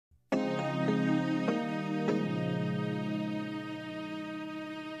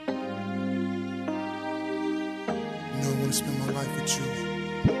wanna spend my life with you.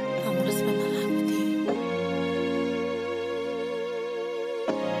 I wanna spend my life with you.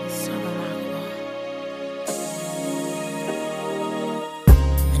 So remarkable.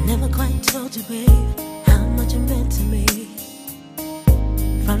 I never quite told you, babe, how much it meant to me.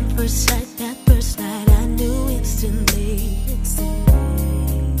 From first sight, that first night, I knew instantly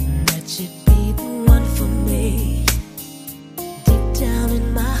that you'd be the one for me. Deep down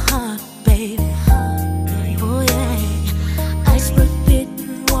in my heart, baby. Oh yeah, iceberg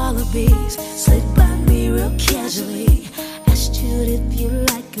bitten wallabies slid by me real casually. Asked you if you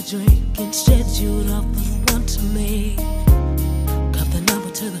like a drink, instead you'd offer one to me. Got the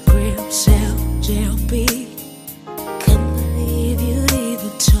number to the crib, cell, JLB. Couldn't believe you'd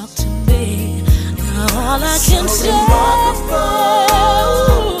even talk to me. Now all I can say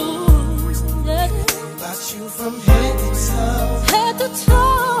about you from head to toe. Head to toe.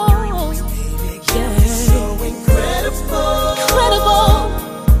 Incredible.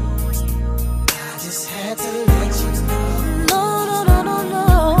 I just had to let you know. No.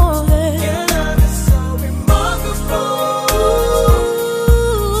 Your love is so remarkable.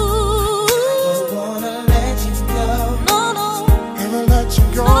 I wanna let you go. No. Never let you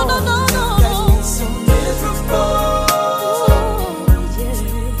go. No. Got me so miserable. Yeah.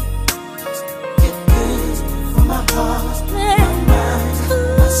 You're good for my heart, my mind,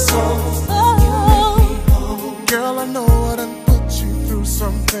 my soul. Girl, I know I done put you through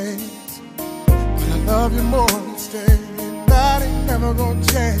some things, but I love you more each day, and that ain't never gonna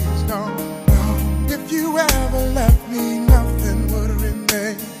change, no. If you ever left me, nothing would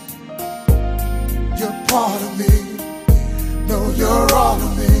remain. You're part of me, no, you're all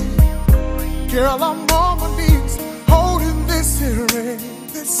of me. Girl, I'm on my knees, holding this here ring,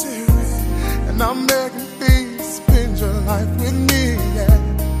 and I'm begging please spend your life with me, yeah.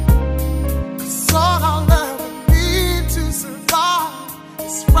 'Cause all I'll ever need to survive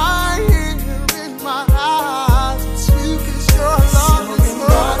is right here in my eyes. It's you, 'cause your love is so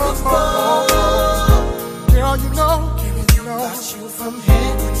remarkable. Girl, you know About you from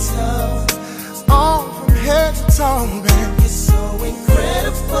head to toe. all from head to toe, man. You're so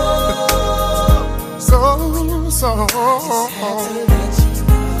incredible. So Just had to let you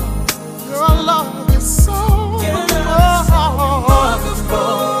know. your love is so remarkable.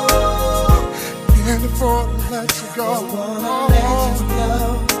 Can't afford to let you go. Wanna let you go.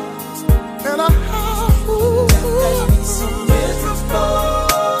 And I Got me so miserable.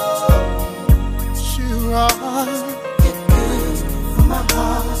 you are. You're good for my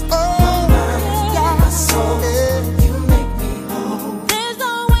heart, Oh, my soul. You make me whole. There's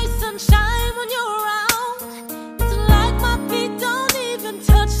always sunshine when you're around. It's like my feet don't even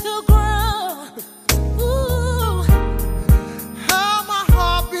touch the ground. Ooh. how my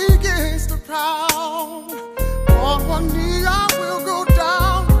heart begins to pound. On one knee I will go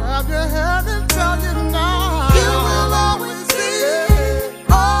down, grab your hand and tell you now. You will always be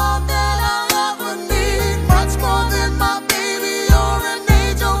all that I'll ever need. Much more than my baby or an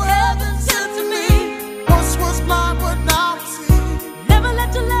angel heaven sent to me. Once was blind but now I see. Never let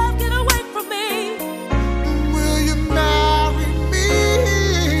your love get away from me. Will you marry me?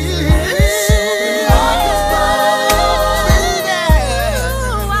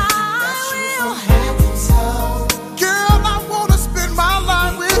 Ooh, I will. head to toe. Girl, I wanna spend my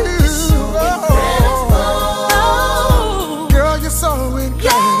life with you. Oh. Girl, you're so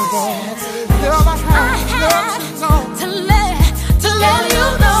incredible. Girl, I I have to let had you know. to let you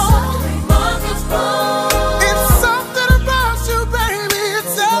know. It's something about you, baby.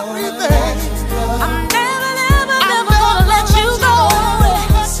 It's everything. I'm never gonna let you go.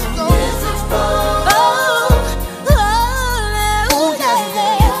 Oh,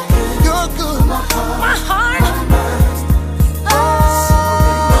 yeah. You're good. My heart.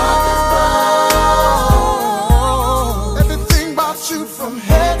 Everything about you from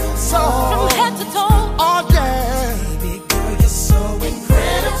head to toe. From head to toe. Oh, yeah. Baby girl, you're so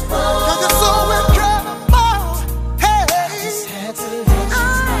incredible. 'Cause you're so incredible. Hey. Had to let you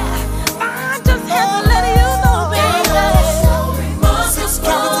I just had to let you know, baby. 6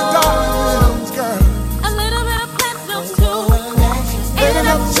 carats of diamonds, girl. A little bit of platinum too. Ain't Ain't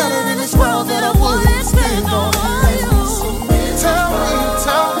enough chilling in this world that I wouldn't spend on you.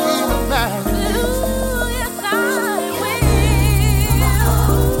 Tell me to marry. Ooh, yes, I will.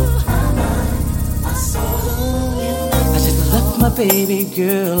 I just left my baby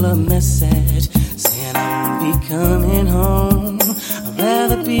girl a message saying I won't be coming home. I'd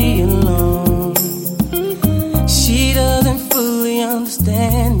rather be alone. She doesn't fully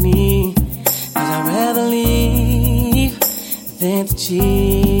understand me, 'cause I'd rather leave than to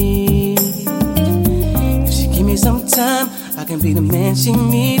cheat. If she give me sometime I can be the man she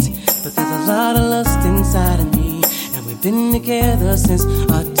needs, but there's a lot of lust inside of me, and we've been together since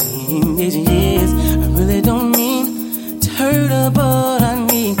our teenage years. I really don't mean to hurt her, but I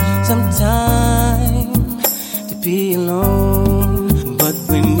need some time to be alone. But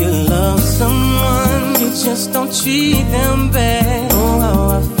when you love someone, you just don't treat them bad. Oh, how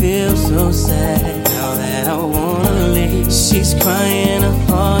I feel so sad now that I wanna leave. She's crying her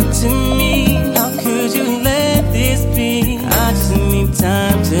heart to me. How could you let this be? I just need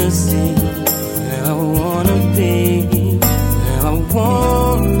time to see where I wanna be, where I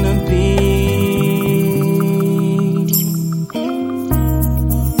wanna be.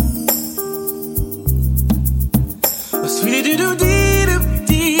 Oh, sweetie doo dee doo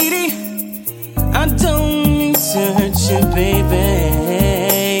dee dee, I don't mean to hurt you, baby.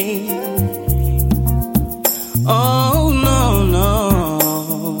 Oh no, no.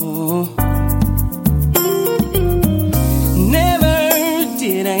 Never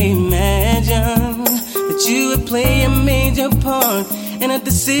did I imagine that you would play a major part in a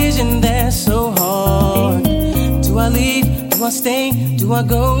decision that's so hard. Do I leave? Do I stay? Do I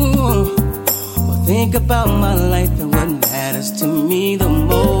go? Or think about my life and what matters to me the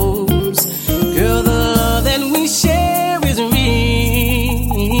most? Girl, the love that we share is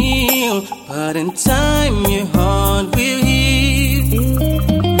real, but in time your heart will heal.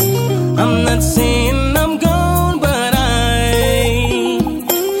 I'm not saying I'm gone, but I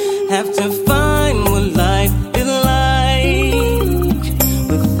have to find what life is like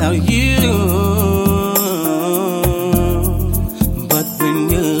without you. But when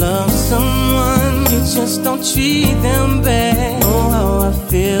you love someone, you just don't treat them bad. Oh, how I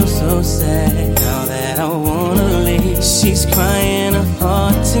feel so sad now that I wanna leave. She's crying her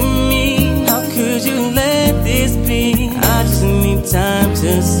heart to me. How could you let this be? I just need time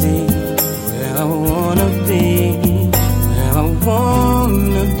to see where I wanna be, where I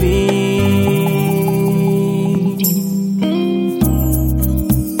wanna be.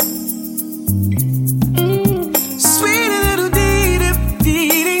 Sweet little dee dee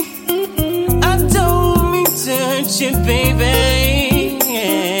dee dee, I don't mean to hurt you, baby.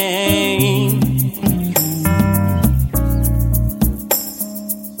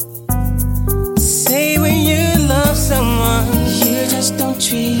 Say when you love someone, you just don't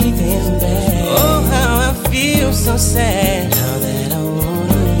treat them bad. Oh, how I feel so sad now that I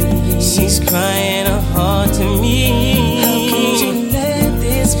wanna leave. She's crying her heart to me. How could you let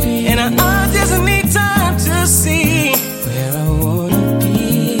this be? And I just need time to see where I wanna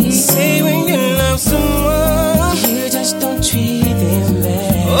be. Say when you love someone, you just don't treat them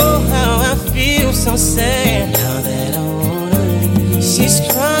bad. Oh, how I feel so sad now that I wanna leave. She's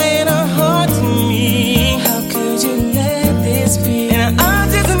crying her heart to me. How could you let this be? And I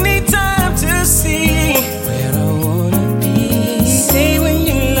just need time to see where I wanna be. Say when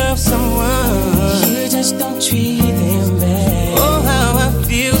you love someone,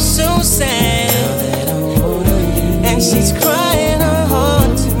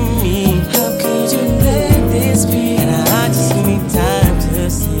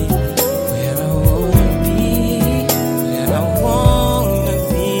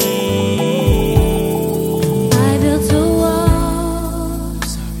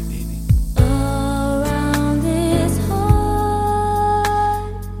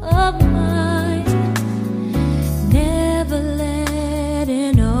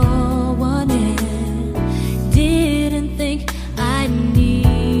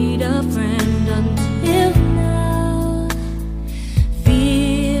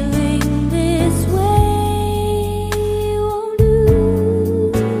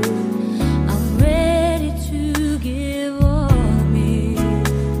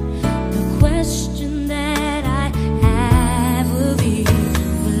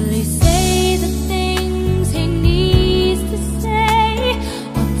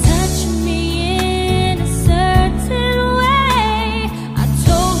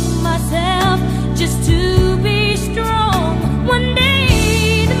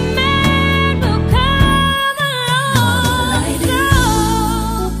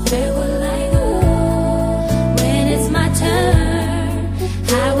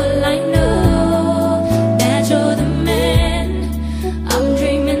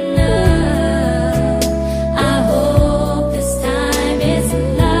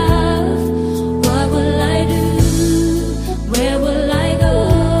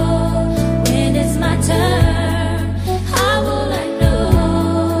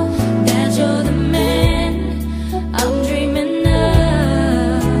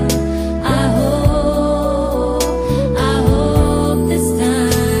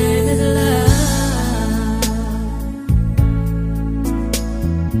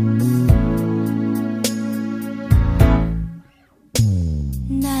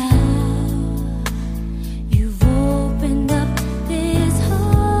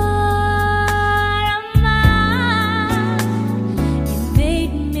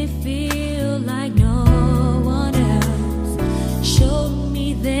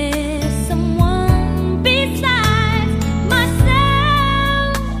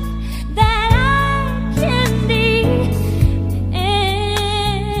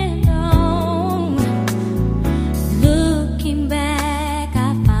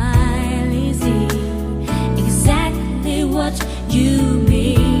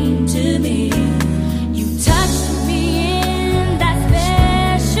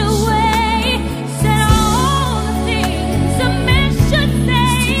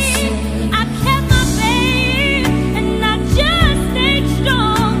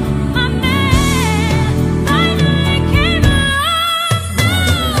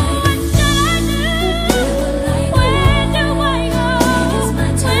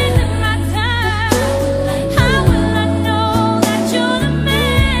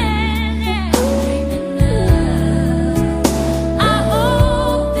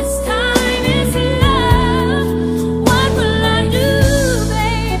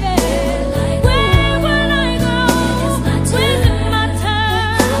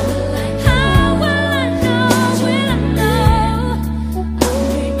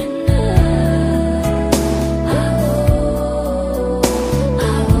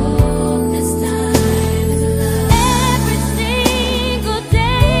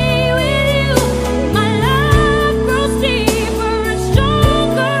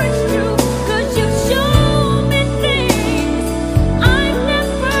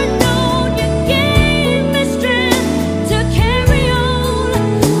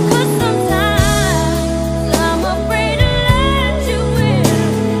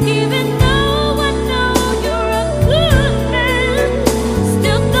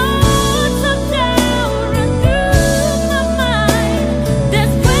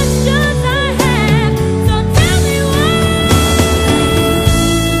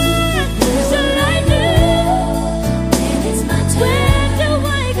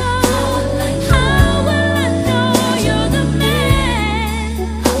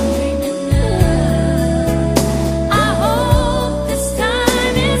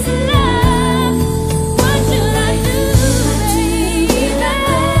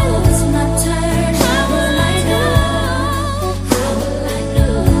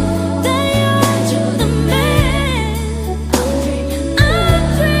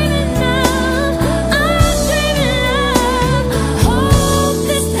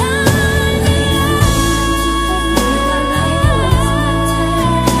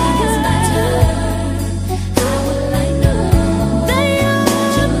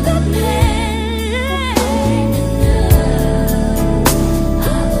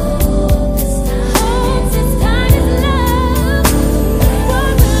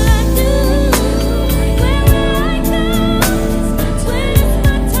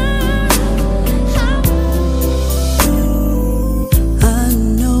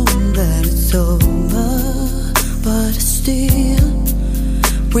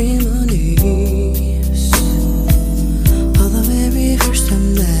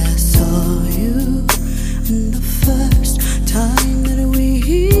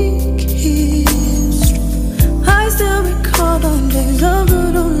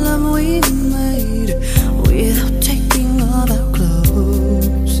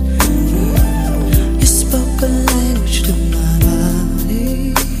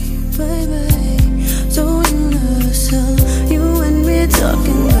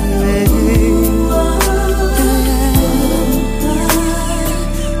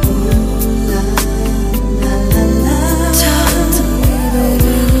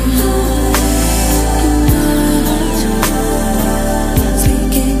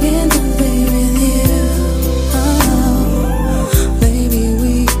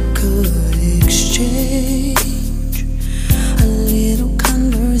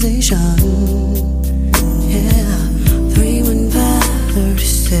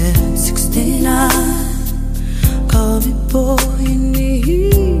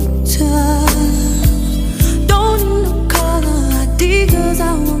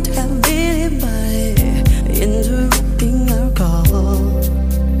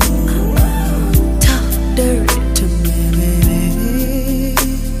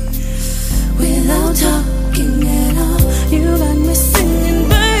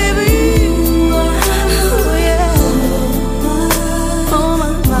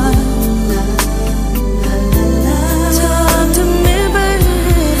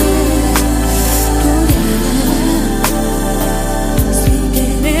 Speaking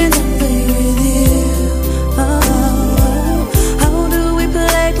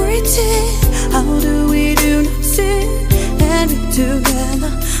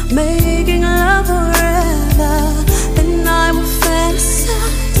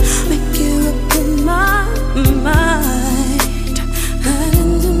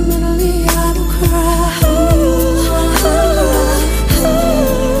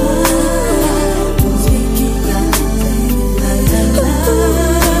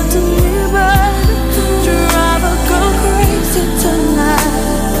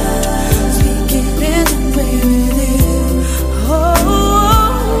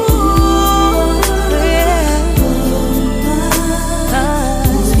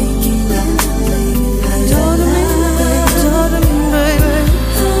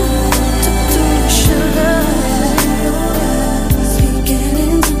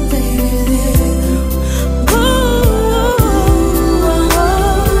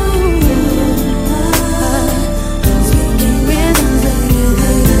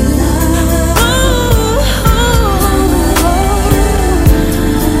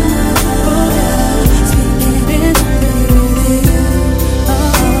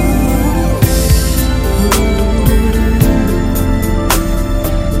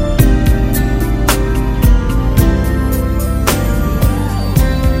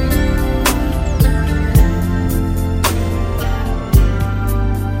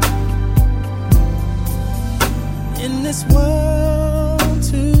this world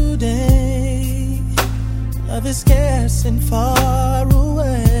today, love is scarce and far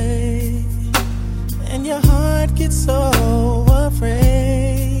away, and your heart gets so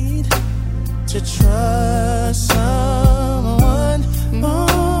afraid to trust someone.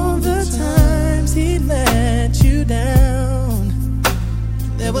 All the times he let you down,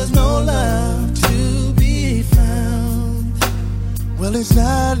 there was no love to be found. Well, it's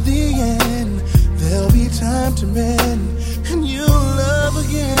not the end. There'll be time to mend, and you'll love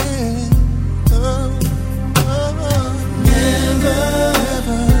again. Oh, oh, oh.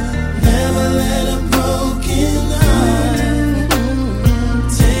 Never let a broken heart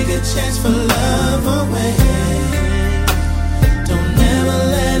take a chance for love away. Don't never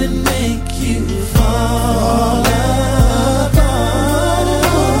let it make you fall apart.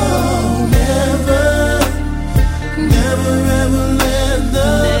 Oh, never ever let the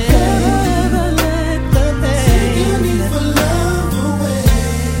pain take your need for love away.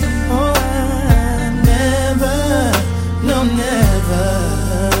 Oh, Never.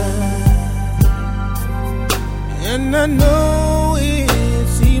 And I know it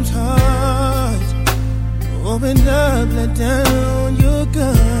seems hard to open up, let down your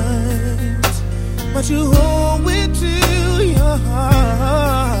guards, but you hold it to your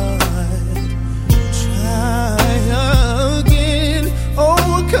heart. Try again.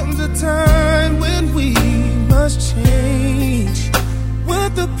 Oh, comes a time when we must change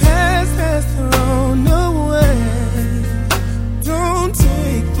what the past has thrown away. Don't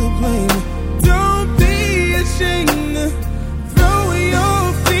take the blame. Don't be ashamed. Throw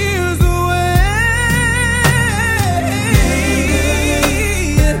your fears away.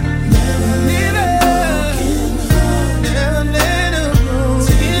 Never let a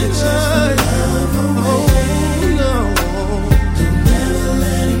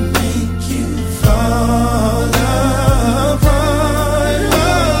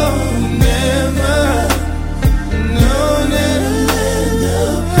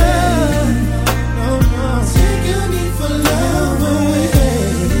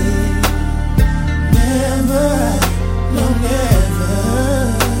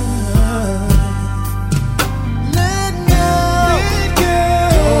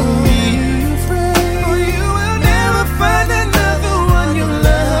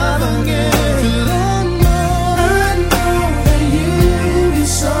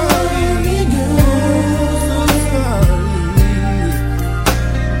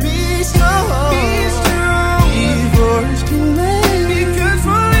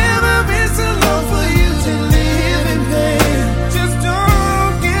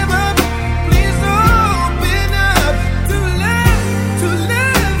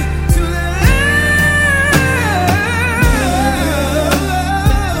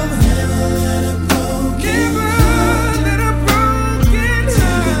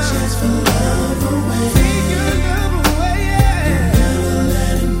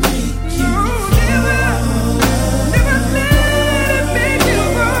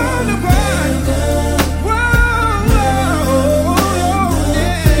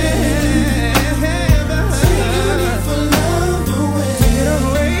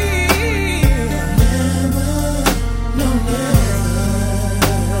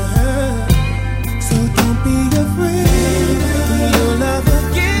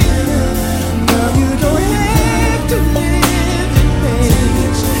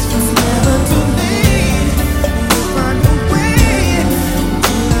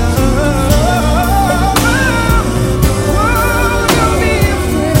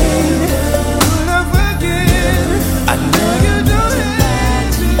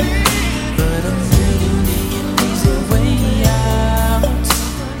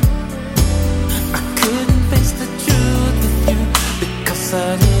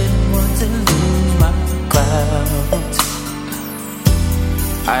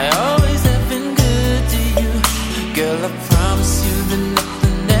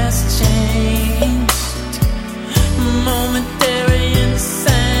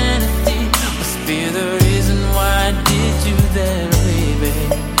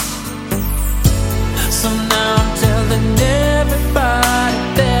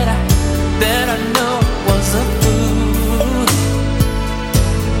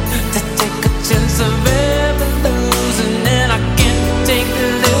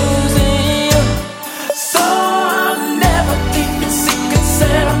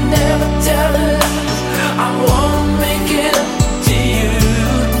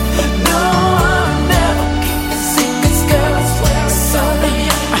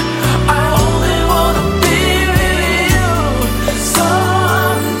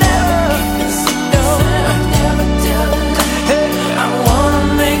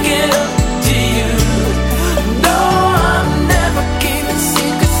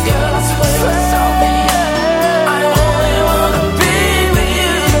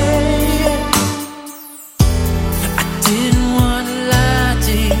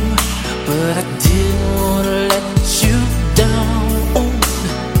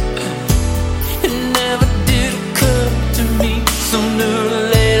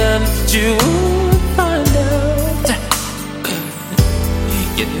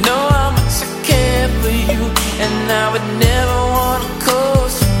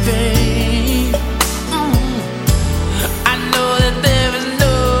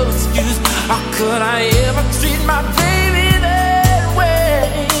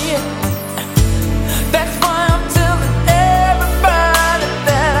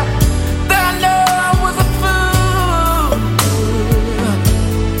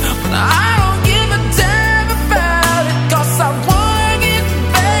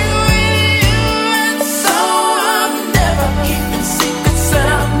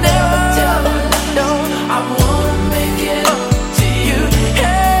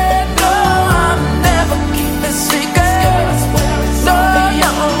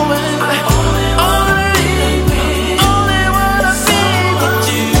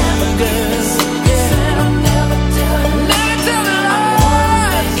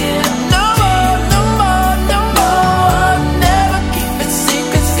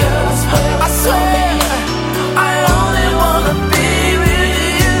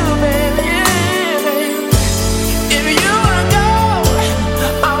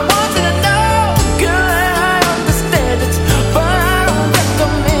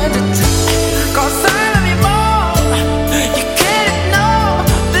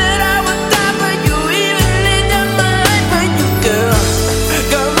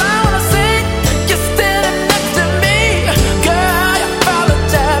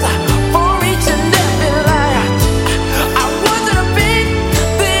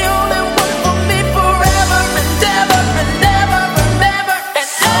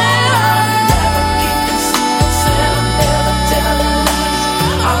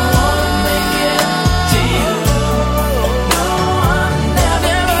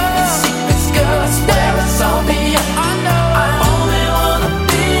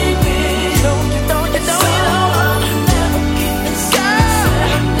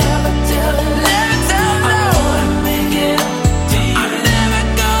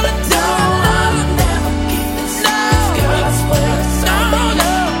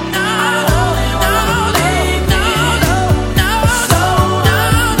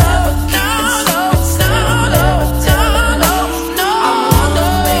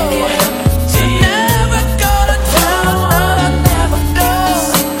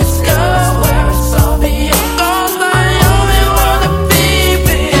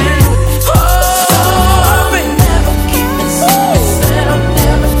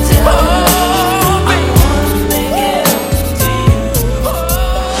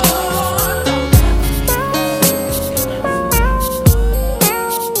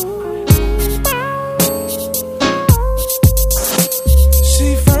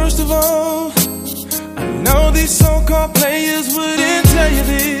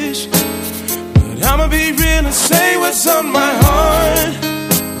I'ma be real and say what's on my heart.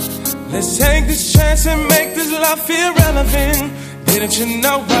 Let's take this chance and make this love feel relevant. Didn't you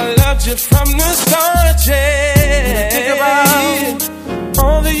know I loved you from the start, yeah? Think about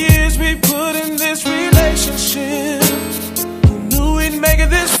all the years we put in this relationship. Who knew we'd make it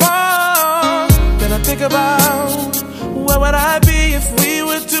this far? Then I think about where would I be if we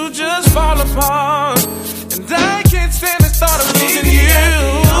were to just fall apart? And I can't stand the thought of losing you.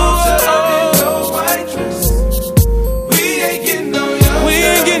 We ain't getting no younger. We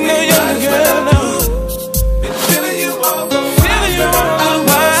ain't getting no younger, girl. No. Been feeling you all the while. Feeling you all the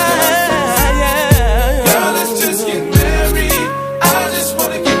while. Yeah. Girl, let's just get married. I just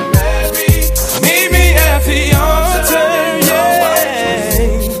wanna get married. Meet me at the altar, yeah.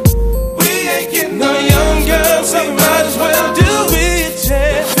 We ain't getting no younger, so we might as well do it,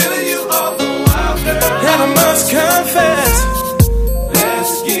 yeah. Been feeling you all the while, girl. And I must confess,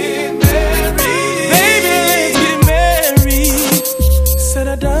 let's get married. Baby, let's get married. Said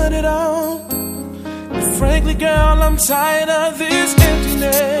I done it all. And frankly, girl, I'm tired of this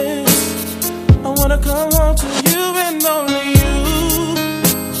emptiness. I wanna come home to you and only you.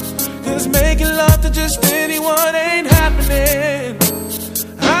 'Cause making love to just anyone ain't happening.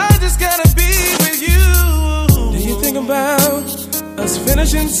 I just gotta be with you. Do you think about us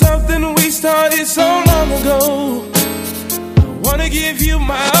finishing something we started so long ago? I wanna give you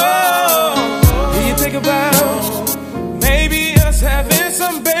my all. Do you think about maybe us having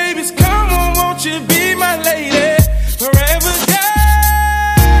some babies? Come on, won't you be my lady forever, girl?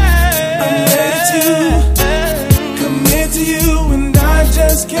 I'm ready to commit to you, and I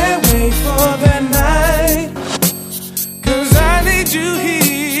just can't wait for that